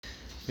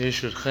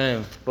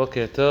Yeshurchem,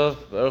 Boker Tov,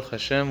 Baruch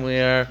Hashem, we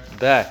are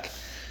back.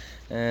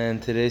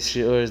 And today's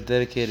shiur is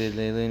dedicated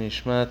Leilui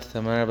Nishmat,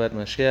 Tamara bat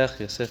Mashiach,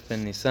 Yosef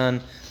ben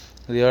Nisan,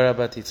 Liora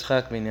bat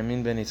Yitzchak,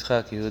 Benyamin ben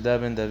Yitzchak, Yehuda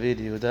ben David,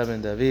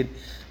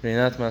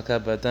 Rinat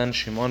Malka bat Dan,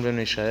 Shimon ben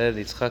Mishael,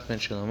 Yitzchak ben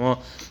Shlomo,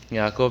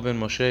 Yaakov ben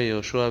Moshe,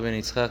 Yoshua ben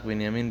Yitzchak,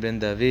 Benyamin ben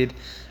David,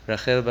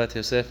 Rachel bat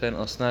Yosef and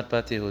Osnat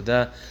bat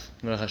Yehuda,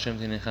 Baruch Hashem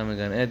tinecha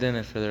megan Eden,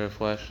 and for the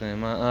refuah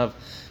shlema of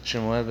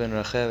Shemuel ben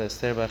Rachel,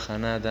 Esther bar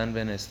Chana, Dan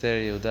ben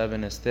Esther, Yehuda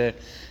ben Esther,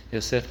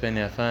 Yosef ben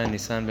Yafa, and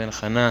Nisan ben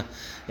Chana,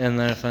 and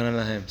Larafana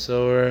lahem.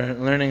 So we're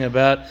learning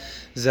about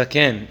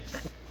Zaken,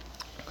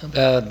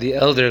 about the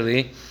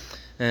elderly,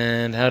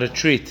 and how to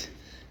treat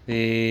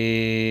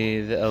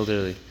the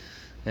elderly.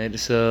 Right?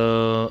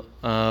 So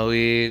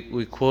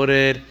we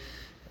quoted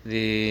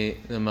the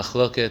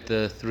machloket,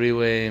 the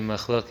three-way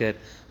machloket.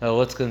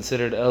 What's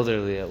considered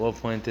elderly? At what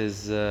point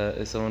is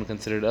someone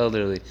considered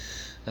elderly?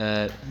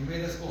 You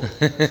made us old.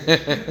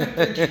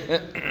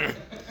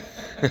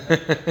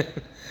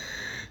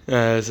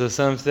 So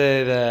some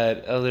say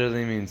that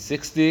elderly means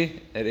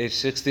 60. At age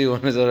 60,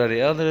 one is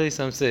already elderly.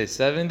 Some say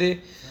 70.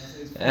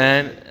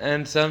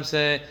 And some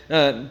say,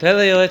 no,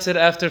 Pele Yoetz said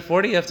after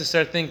 40 you have to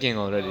start thinking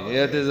already. Okay. You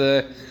have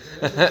to,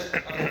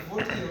 After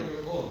 40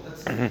 you're old.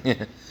 That's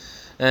yeah.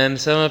 And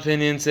some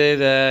opinions say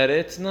that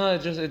it's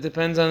not, it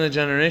depends on the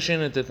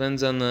generation, it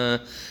depends on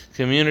the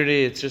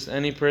community. It's just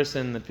any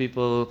person that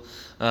people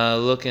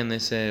look and they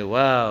say,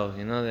 wow,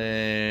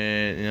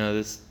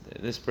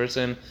 this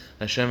person,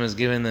 Hashem has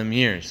given them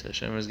years.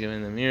 Hashem has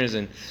given them years,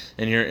 and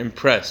you're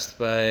impressed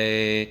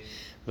by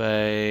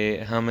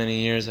how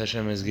many years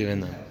Hashem has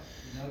given them.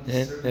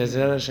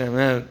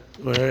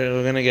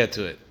 We're gonna get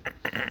to it.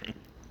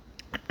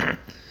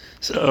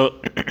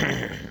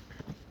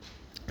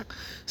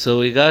 So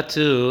we got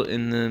to,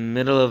 in the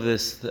middle of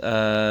this,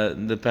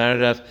 the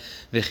paragraph,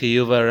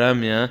 V'chiyuv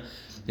Ramya,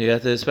 you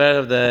got to this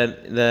paragraph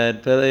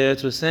that Pele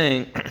Yoetz was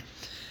saying,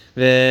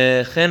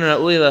 V'chen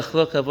ra'ui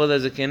lachlok kavod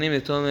hazakenim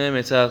v'tol mehem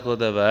etzah al kol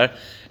davar.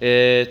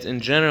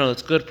 In general,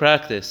 it's good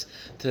practice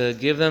to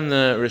give them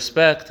the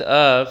respect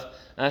of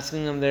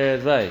asking them their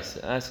advice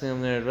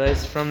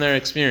from their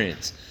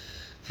experience,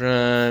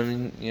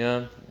 from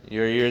your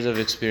years of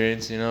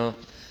experience.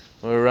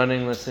 We're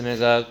running the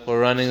synagogue, we're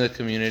running the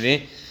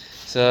community.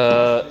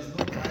 So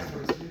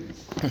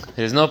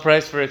there's no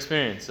price for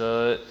experience.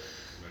 So,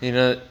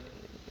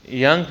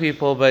 young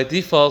people by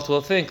default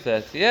will think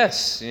that,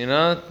 yes,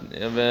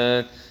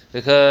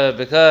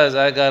 because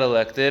I got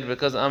elected,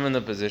 because I'm in the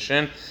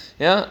position,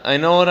 I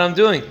know what I'm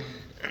doing.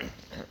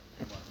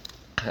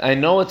 I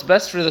know what's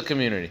best for the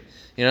community.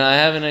 I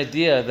have an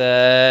idea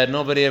that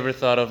nobody ever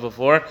thought of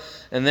before,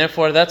 and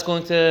therefore that's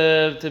going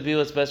to be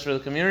what's best for the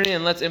community,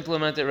 and let's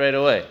implement it right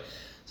away.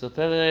 So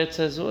Pele Yoetz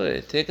says,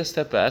 take a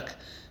step back.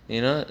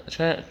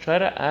 Try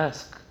to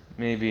ask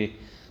maybe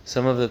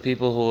some of the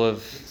people who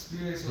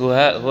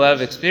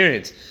have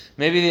experience.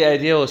 Maybe the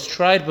idea was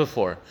tried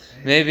before.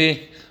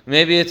 Maybe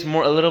it's a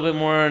little bit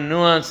more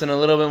nuanced and a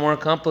little bit more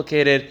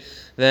complicated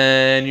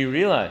than you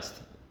realized.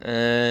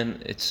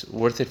 And it's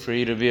worth it for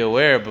you to be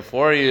aware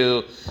before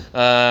you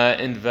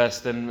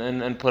invest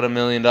and put $1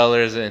 million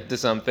into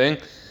something.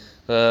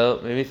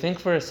 Maybe think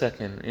for a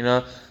second.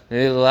 Maybe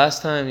the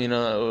last time we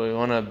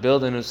want to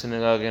build a new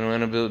synagogue and we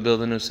want to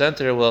build a new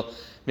center. Well,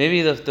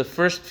 maybe the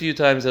first few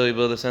times that we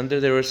built a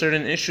center, there were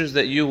certain issues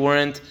that you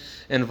weren't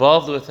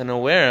involved with and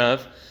aware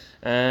of,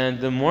 and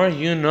the more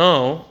you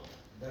know,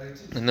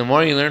 and the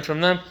more you learn from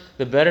them,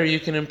 the better you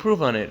can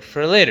improve on it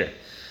for later.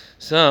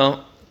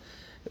 So,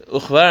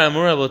 Uchvar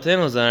Amur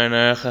Rabotenu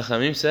Zarnar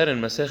Chachamim said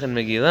in Masechet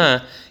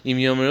Megillah, Im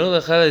Yomru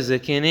Lecha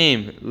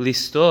Lezekenim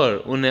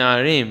Listor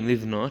Une'arim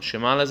Livnot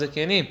Shema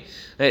Lezekenim.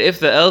 If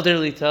the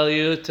elderly tell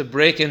you to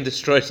break and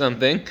destroy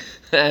something,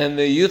 and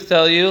the youth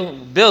tell you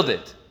build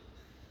it,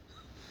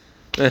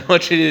 then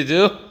what should you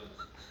do?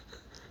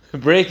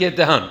 Break it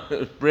down,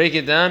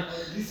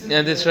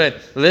 and destroy it.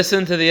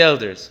 Listen to the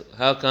elders.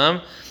 How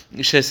come?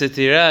 This is such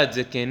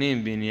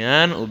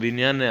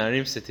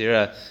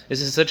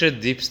a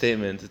deep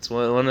statement. It's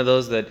one of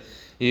those that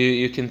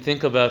you can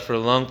think about for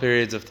long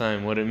periods of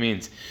time, what it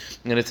means.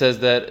 And it says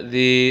that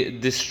the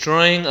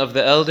destroying of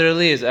the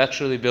elderly is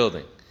actually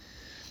building,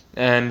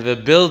 and the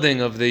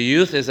building of the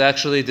youth is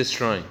actually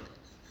destroying.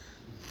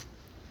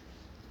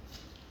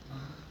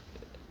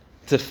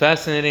 It's a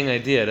fascinating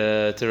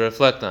idea to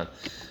reflect on.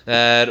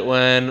 That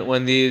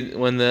when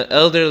the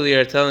elderly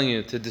are telling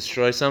you to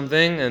destroy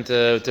something and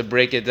to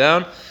break it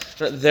down,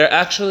 they're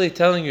actually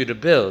telling you to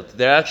build.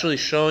 They're actually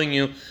showing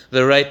you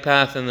the right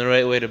path and the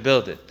right way to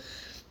build it.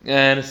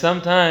 And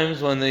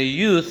sometimes when the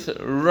youth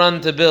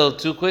run to build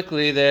too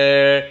quickly,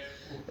 they're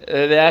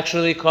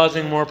actually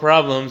causing more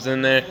problems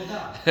than they're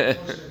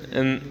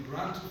and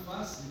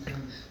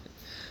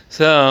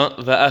so,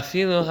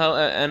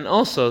 and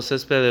also,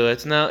 says Pele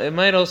Yoetz, now it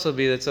might also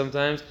be that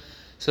sometimes,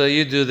 so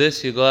you do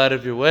this, you go out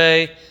of your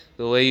way,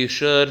 the way you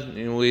should.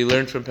 We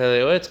learned from Pele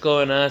Yoetz, go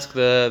and ask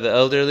the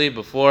elderly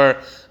before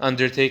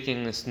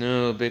undertaking this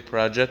new big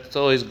project. It's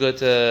always good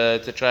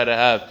to try to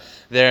have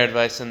their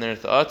advice and their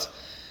thoughts.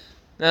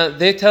 Now,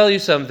 they tell you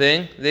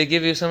something, they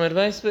give you some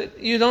advice, but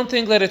you don't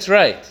think that it's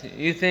right.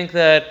 You think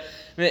that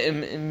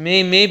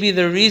maybe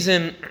the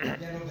reason,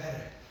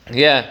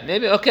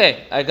 maybe,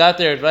 okay, I got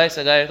their advice,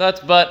 I got your thoughts,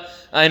 but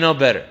I know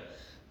better.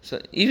 So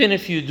even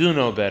if you do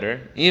know better,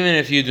 even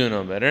if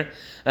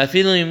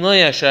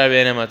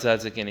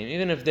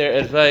their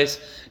advice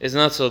is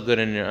not so good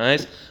in your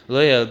eyes,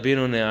 that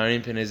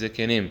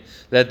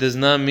does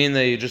not mean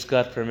that you just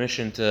got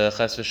permission to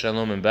chas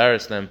v'shalom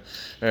embarrass them,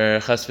 or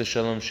chas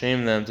v'shalom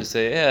shame them, to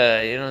say,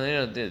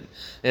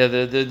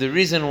 the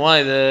reason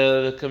why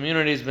the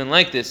community has been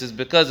like this is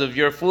because of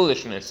your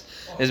foolishness,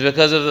 is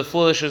because of the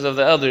foolishness of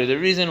the elder. The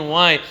reason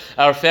why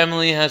our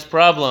family has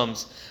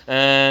problems,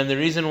 and the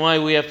reason why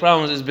we have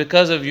problems is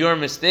because of your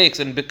mistakes,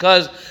 and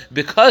because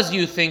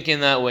you think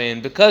in that way,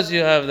 and because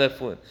you have that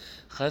food.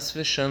 Chas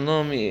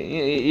v'shalom,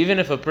 even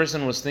if a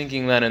person was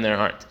thinking that in their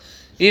heart,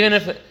 even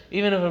if a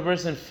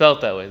person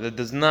felt that way, that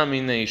does not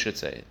mean that you should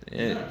say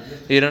it.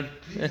 You don't.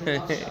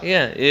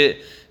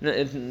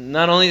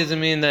 Not only does it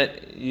mean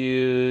that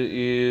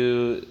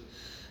you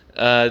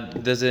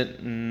does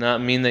it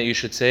not mean that you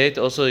should say it?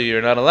 Also,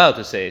 you're not allowed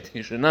to say it.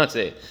 You should not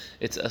say it.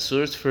 It's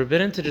asur, it's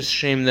forbidden to just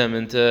shame them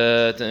and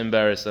to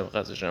embarrass them.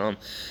 Chas v'shalom.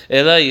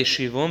 Ela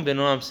yeshivum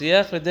b'noam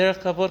siach v'derech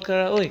kavod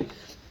karaui.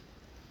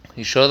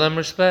 You show them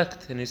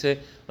respect, and you say,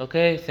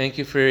 "Okay, thank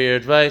you for your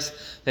advice.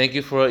 Thank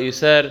you for what you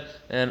said,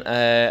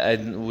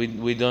 and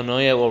we don't know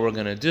yet what we're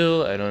gonna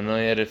do. I don't know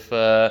yet if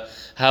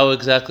how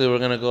exactly we're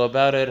gonna go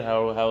about it,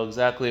 how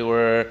exactly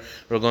we're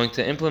going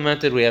to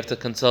implement it. We have to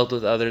consult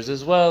with others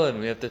as well, and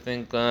we have to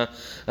think with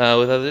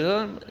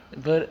others.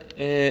 But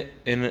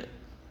in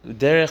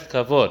derech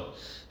kavod,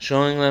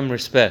 showing them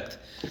respect,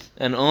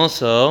 and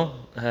also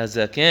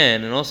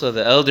hazaken, and also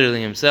the elderly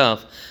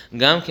himself,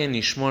 gam ken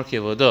yishmor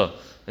kevodo."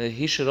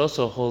 He should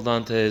also hold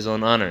on to his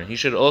own honor. He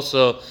should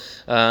also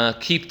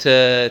keep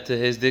to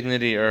his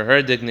dignity or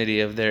her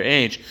dignity of their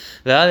age.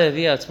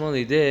 They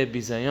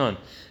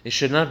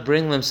should not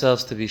bring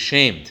themselves to be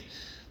shamed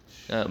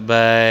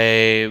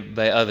by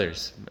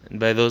others,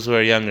 by those who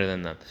are younger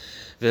than them.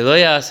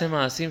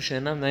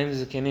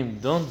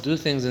 Don't do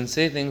things and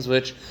say things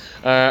which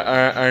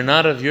are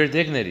not of your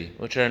dignity,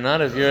 which are not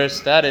of your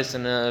status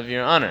and of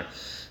your honor.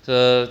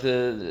 So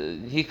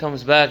he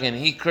comes back and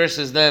he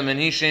curses them and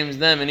he shames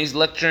them and he's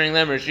lecturing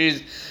them, or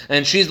she's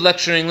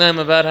lecturing them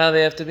about how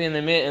they have to be, and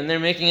they're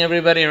making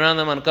everybody around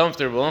them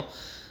uncomfortable.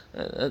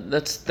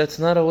 That's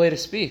not a way to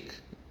speak.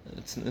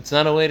 It's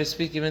not a way to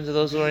speak even to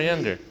those who are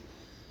younger.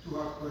 To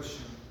our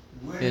question,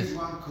 when is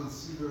one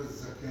considered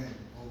zaken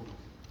old?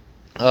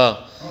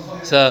 Oh,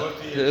 so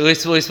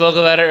we spoke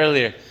about it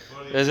earlier.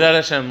 Bezrat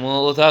Hashem,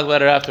 we'll talk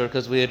about it after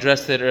because we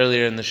addressed it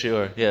earlier in the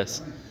shiur.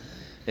 Yes,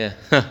 yeah.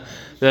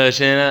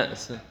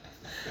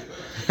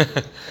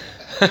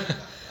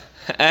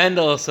 And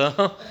also,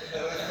 What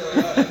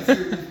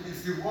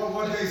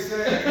they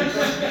say.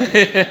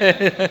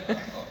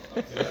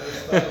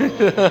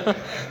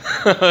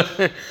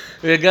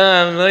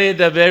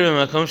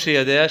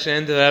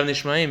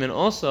 and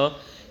also,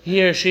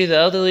 he or she, the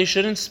elderly,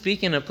 shouldn't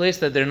speak in a place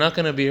that they're not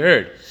going to be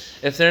heard.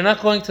 If they're not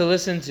going to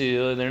listen to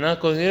you, they're not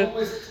going to hear.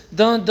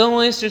 Don't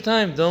waste your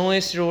time. Don't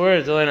waste your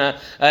words.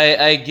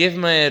 I give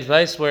my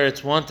advice where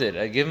it's wanted.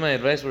 I give my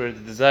advice where it's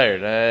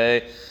desired.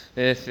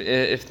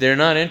 If they're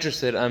not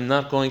interested, I'm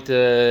not going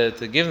to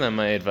give them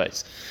my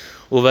advice.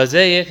 And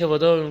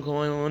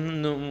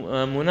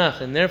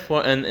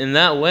therefore, and in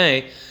that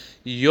way,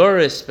 your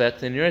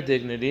respect and your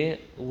dignity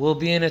will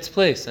be in its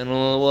place and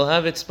will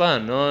have its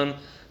span.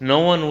 No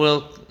one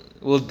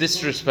will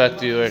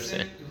disrespect you or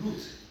say.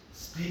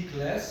 Speak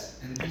less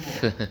and do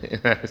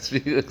more.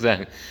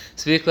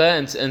 Speak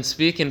less and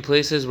speak in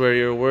places where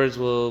your words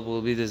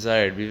will be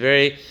desired. Be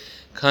very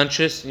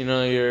conscious.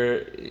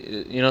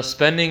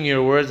 Spending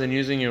your words and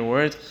using your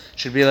words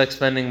should be like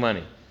spending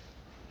money.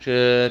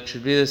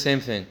 Should be the same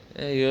thing.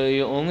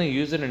 You only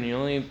use it and you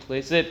only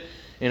place it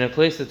in a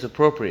place that's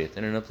appropriate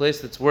and in a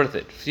place that's worth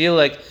it. Feel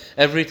like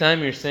every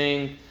time you're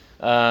saying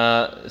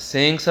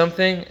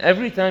something,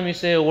 every time you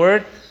say a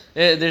word,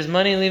 there's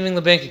money leaving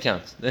the bank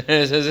account.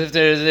 It's as if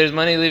there's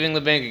money leaving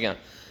the bank account.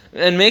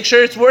 And make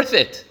sure it's worth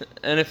it.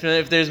 And if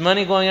there's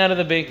money going out of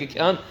the bank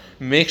account,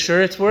 make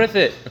sure it's worth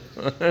it.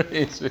 Don't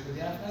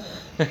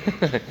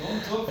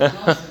talk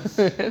nonsense.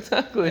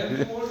 Exactly.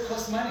 Every word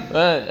costs money.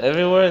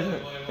 Every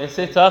word. They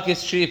say talk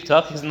is cheap.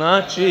 Talk is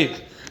not cheap.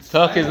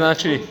 Talk is not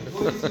cheap.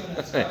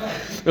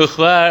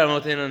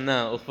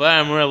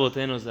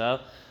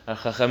 Our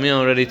Chachamim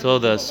already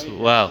told us,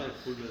 wow,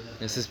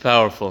 this is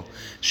powerful.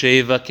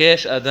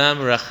 Sheyivakesh Adam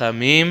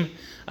Rachamim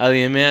Al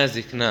Yemei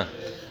Zikna.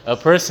 A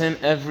person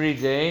every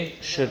day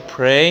should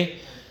pray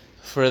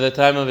for the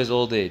time of his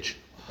old age.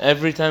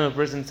 Every time a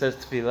person says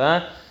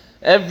tefillah,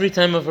 every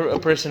time a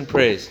person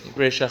prays, you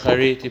pray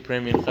shacharit, you pray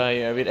mincha,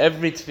 you read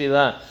every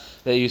tefillah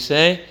that you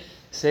say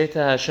to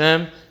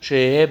Hashem,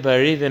 Sheyeh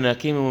Bari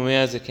V'Nakim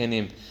Umei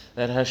Zekenim.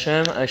 That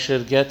Hashem, I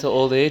should get to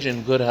old age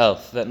in good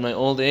health. That my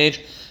old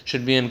age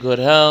should be in good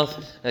health,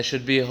 I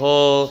should be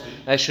whole,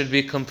 I should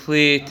be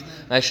complete,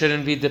 I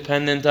shouldn't be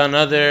dependent on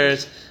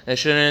others, I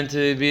shouldn't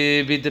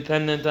be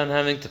dependent on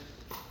having to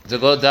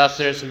go to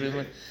doctors.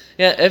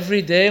 Yeah,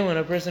 every day when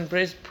a person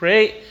prays,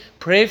 pray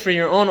for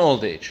your own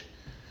old age.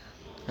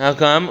 How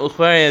come?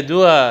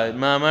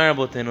 Chachamim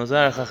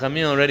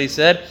already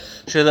said,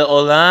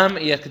 "She'le'olam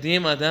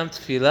yakdim adam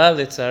tefillah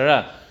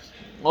letzara."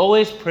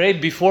 Always pray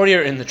before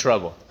you're in the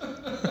trouble.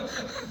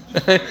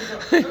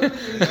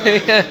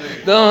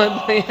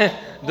 Don't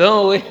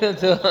wait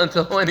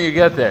until when you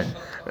get there,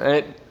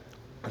 right?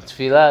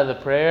 Tefillah, the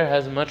prayer,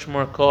 has much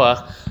more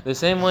koach. The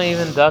same way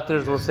even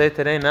doctors will say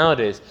today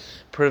nowadays,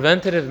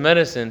 preventative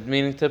medicine,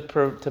 meaning to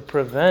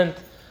prevent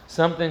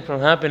something from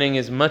happening,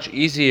 is much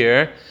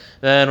easier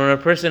than when a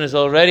person is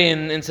already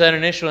inside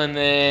an issue and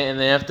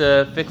they have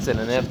to fix it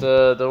and they have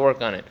to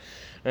work on it.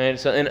 Right?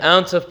 So an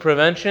ounce of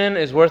prevention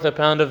is worth a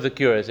pound of the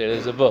cure.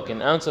 There's a book.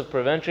 An ounce of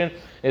prevention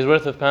is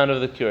worth a pound of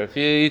the cure. If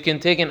you can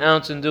take an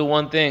ounce and do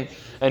one thing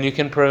and you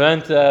can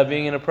prevent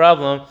being in a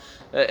problem,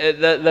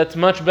 that's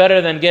much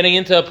better than getting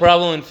into a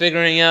problem and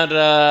figuring out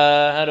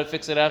how to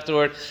fix it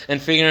afterward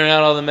and figuring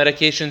out all the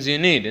medications you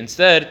need.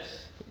 Instead,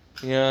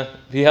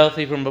 be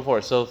healthy from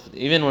before. So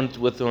even when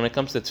it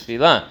comes to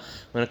tefillah,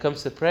 when it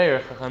comes to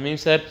prayer, Chachamim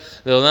said,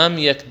 "Le'olam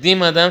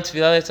yakdim adam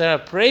tefillah letzara."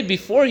 Pray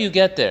before you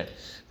get there.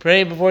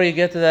 Pray before you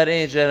get to that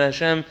age that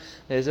Hashem,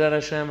 Ezrat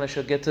Hashem, I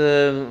should get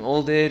to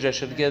old age, I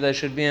should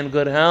be in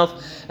good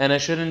health, and I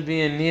shouldn't be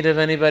in need of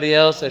anybody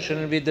else, I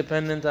shouldn't be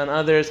dependent on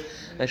others,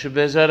 I should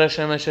be Ezrat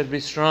Hashem, I should be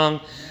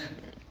strong.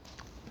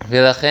 Pray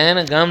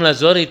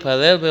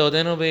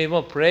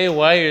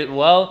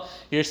while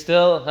you're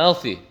still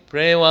healthy.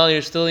 Pray while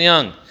you're still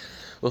young.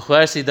 And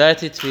I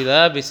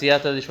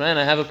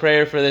have a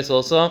prayer for this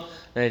also.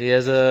 Right, he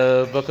has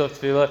a book of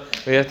tefillah.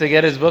 We have to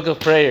get his book of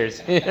prayers.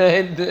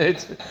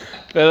 It's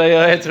Pele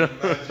Yoetz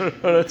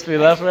wrote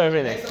tefillah for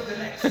everything.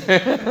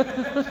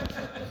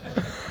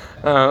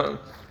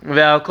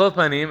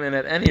 And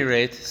at any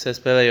rate, says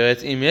Pele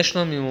Yoetz,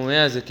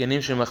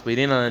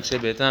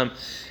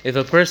 if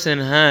a person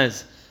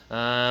has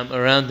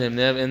around him,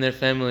 they have in their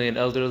family an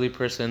elderly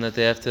person that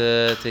they have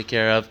to take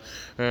care of,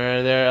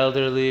 or there are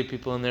elderly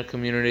people in their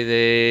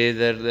community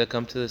that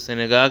come to the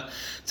synagogue,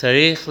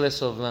 tzarich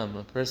lesovlam.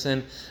 A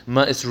person,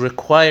 it's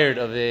required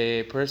of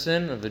a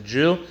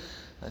Jew,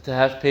 to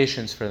have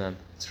patience for them.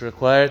 It's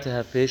required to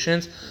have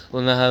patience.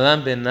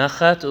 Unahalam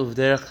benachat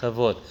uvderech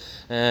kavod.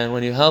 And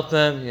when you help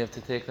them, you have to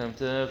take them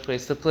to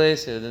place,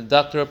 the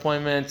doctor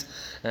appointments,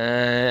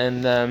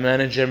 and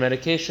manage their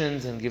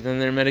medications, and give them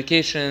their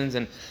medications,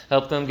 and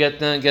help them get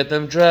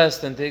them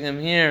dressed, and take them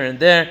here and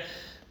there,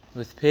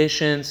 with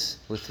patience,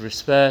 with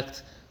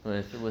respect,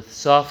 with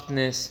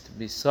softness, to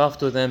be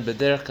soft with them,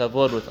 b'derech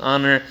kavod, with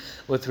honor,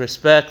 with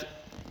respect.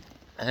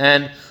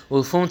 And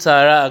ulfum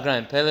tzara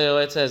agraim. Pele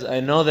Yoetz says, I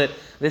know that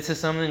this is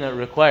something that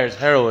requires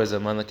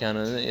heroism on the count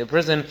of a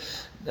person.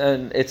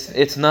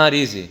 It's not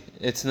easy.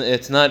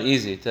 It's not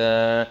easy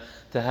to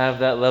have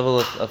that level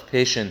of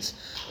patience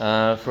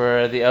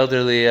for the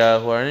elderly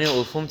who are in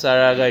ulfum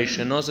tzara agraim.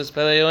 Sheno, says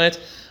Pele Yoetz,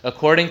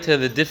 according to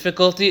the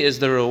difficulty is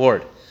the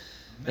reward.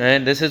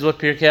 Right? This is what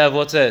Pirkei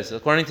Avot says.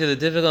 According to the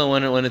difficult,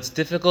 when it's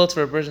difficult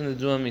for a person to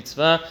do a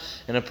mitzvah,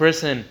 and a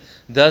person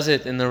does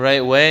it in the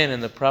right way and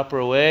in the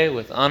proper way,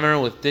 with honor,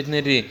 with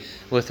dignity,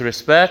 with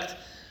respect,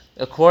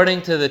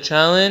 according to the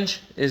challenge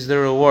is the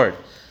reward.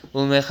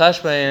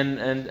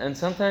 And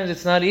sometimes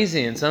it's not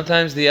easy, and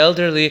sometimes the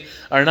elderly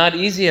are not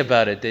easy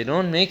about it. They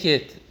don't make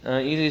it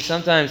easy.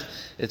 Sometimes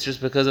it's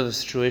just because of the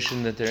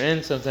situation that they're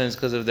in, sometimes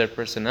because of their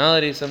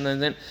personality,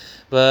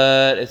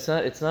 but it's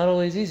not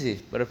always easy.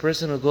 But a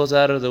person who goes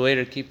out of the way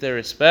to keep their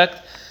respect,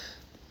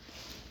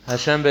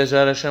 Hashem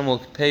Be'ezrat Hashem will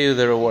pay you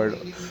the reward.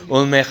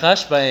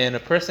 And a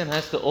person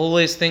has to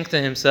always think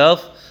to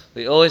himself,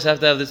 we always have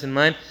to have this in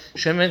mind,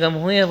 how do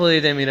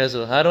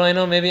I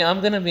know? Maybe I'm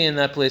going to be in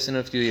that place in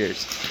a few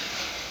years.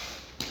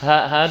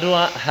 How do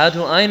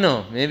I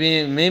know? Maybe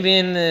in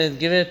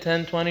give it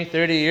 10, 20,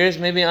 30 years,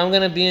 maybe I'm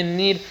going to be in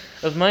need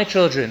of my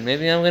children.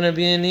 Maybe I'm going to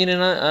be in need,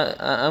 and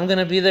I'm going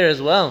to be there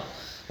as well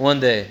one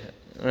day.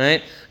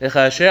 Right?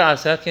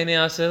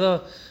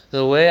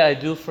 The way I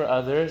do for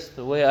others,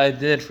 the way I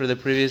did for the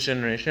previous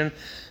generation,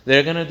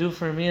 they're going to do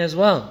for me as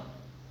well.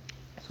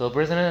 So a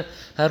person,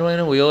 how do I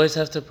know? We always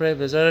have to pray.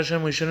 B'ezrat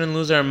Hashem, we shouldn't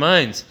lose our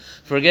minds.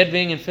 Forget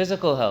being in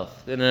physical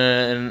health, in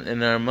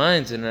our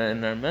minds, in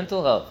our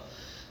mental health.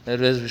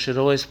 That is, we should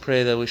always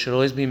pray that we should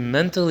always be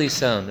mentally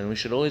sound, and we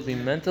should always be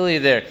mentally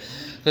there.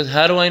 Because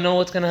how do I know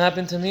what's going to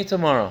happen to me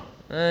tomorrow?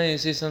 You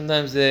see,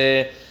 sometimes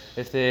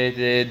if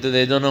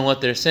they don't know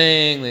what they're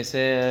saying, they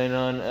say,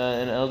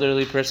 an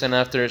elderly person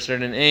after a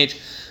certain age,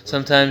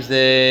 sometimes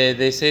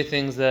they say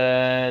things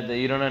that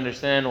you don't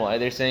understand why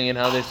they're saying it,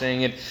 how they're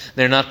saying it.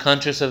 They're not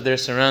conscious of their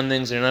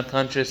surroundings. They're not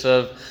conscious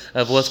of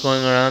what's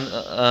going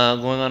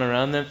on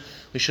around them.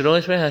 We should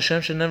always pray.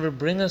 Hashem should never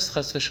bring us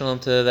chas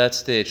v'shalom to that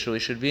stage. So we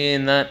should be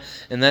in that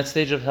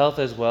stage of health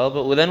as well.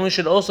 But then we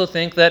should also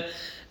think that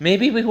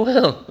maybe we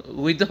will.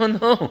 We don't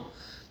know.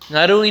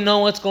 How do we know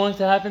what's going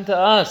to happen to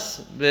us,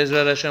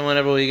 Be'ezrat Hashem,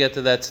 whenever we get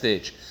to that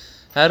stage?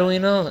 How do we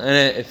know?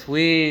 And if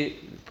we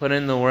put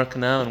in the work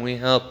now and we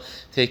help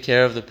take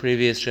care of the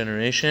previous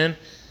generation,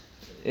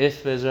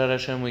 if Be'ezrat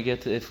Hashem we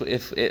get to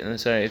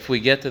if we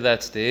get to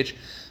that stage,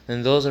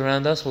 then those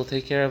around us will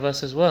take care of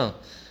us as well.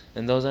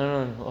 And those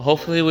around,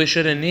 hopefully we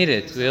shouldn't need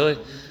it.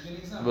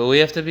 But we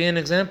have to be an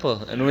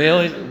example, and we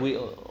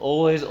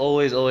always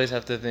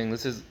have to think.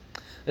 This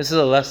is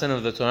a lesson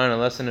of the Torah and a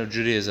lesson of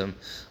Judaism.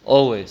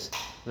 Always.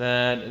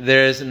 That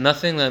there is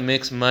nothing that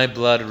makes my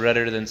blood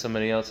redder than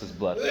somebody else's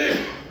blood.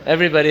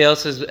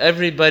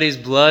 Everybody's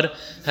blood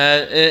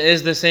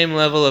is the same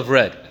level of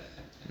red.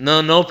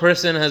 No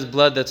person has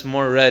blood that's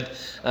more red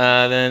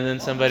than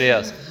somebody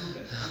else.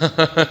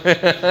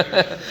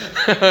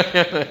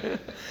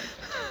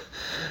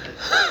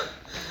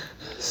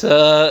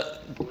 So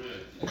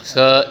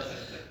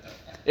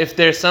if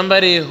there's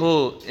somebody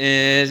who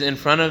is in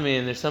front of me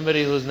and there's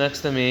somebody who's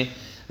next to me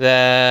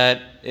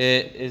that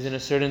is in a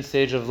certain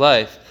stage of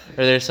life,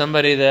 or there's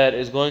somebody that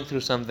is going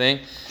through something,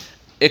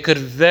 it could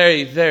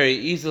very, very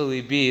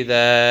easily be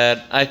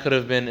that I could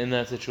have been in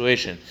that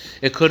situation.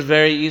 It could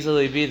very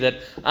easily be that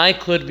I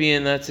could be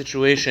in that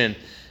situation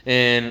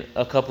in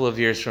a couple of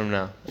years from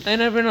now. I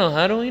never know.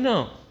 How do we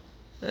know?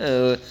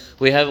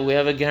 We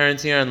have a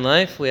guarantee on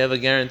life. We have a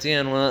guarantee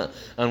on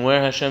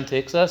where Hashem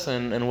takes us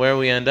and where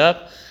we end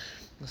up.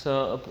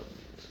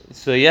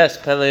 So yes,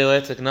 Pele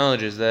Yoetz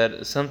acknowledges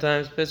that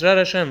sometimes, Be'ezrat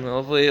Hashem,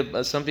 hopefully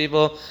some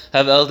people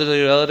have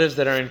elderly relatives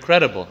that are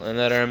incredible and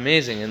that are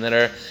amazing and that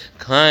are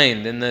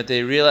kind and that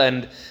they realize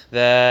and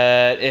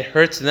that it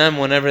hurts them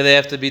whenever they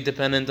have to be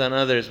dependent on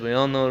others. We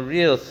all know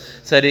real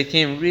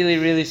tzaddikim, really,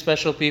 really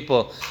special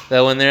people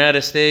that when they're at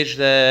a stage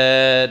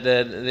that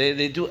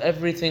they do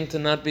everything to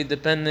not be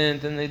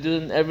dependent and they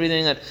do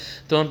everything that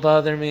don't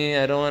bother me,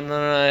 I don't want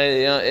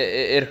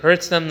it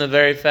hurts them the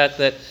very fact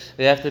that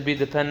they have to be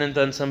dependent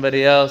on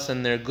somebody else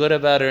and they're good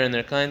about it and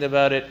they're kind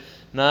about it.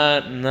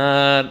 Not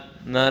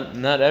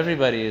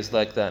everybody is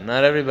like that.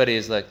 Not everybody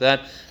is like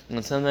that.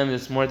 And sometimes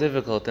it's more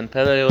difficult. And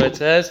Pele Yoetz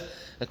says,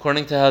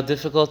 according to how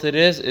difficult it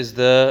is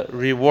the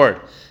reward.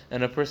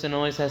 And a person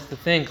always has to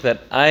think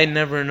that I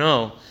never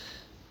know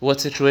what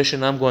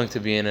situation I'm going to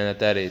be in at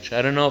that age.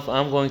 I don't know if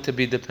I'm going to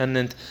be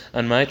dependent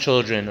on my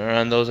children or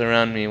on those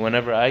around me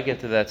whenever I get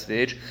to that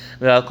stage.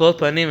 And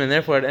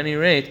therefore, at any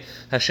rate,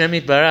 Hashem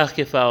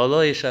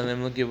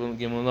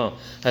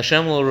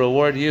will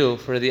reward you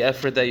for the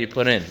effort that you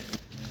put in.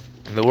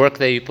 The work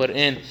that you put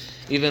in,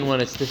 even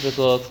when it's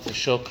difficult, to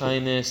show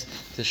kindness,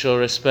 to show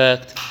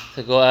respect,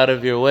 to go out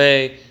of your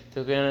way.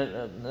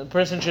 A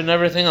person should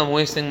never think, I'm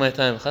wasting my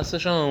time. Chas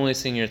v'shalom, I'm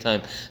wasting your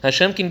time.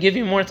 Hashem can give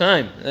you more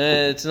time.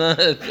 It's not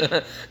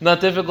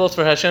difficult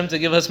for Hashem to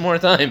give us more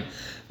time.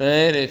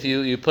 Right? If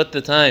you put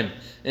the time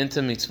into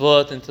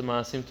mitzvot, into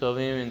ma'asim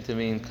tovim, into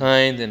being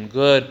kind and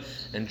good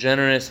and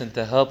generous and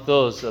to help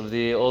those of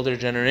the older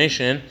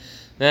generation,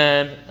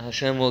 then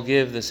Hashem will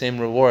give the same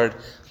reward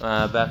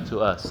back to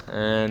us.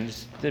 And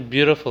just the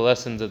beautiful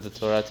lessons that the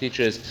Torah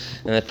teaches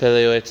and that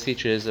Pele Yoetz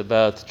teaches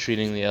about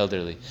treating the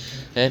elderly.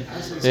 And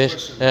to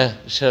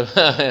answer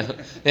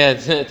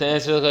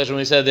the question,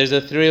 we said there's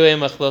a three-way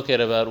machloket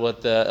about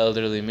what the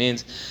elderly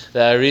means. The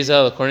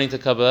Arizal, according to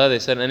Kabbalah, they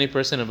said any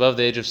person above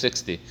the age of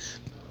 60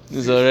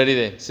 is already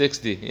there.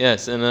 60,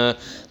 yes. And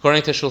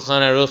according to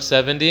Shulchan Aruch,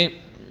 70,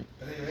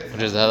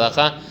 which is the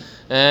halacha.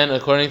 And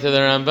according to the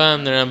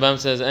Rambam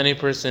says any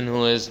person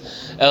who is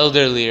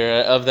elderly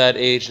or of that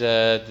age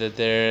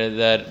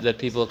that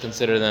people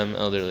consider them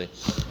elderly.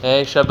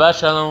 Hey, Shabbat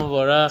Shalom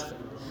V'Orach.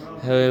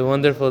 Have a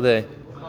wonderful day.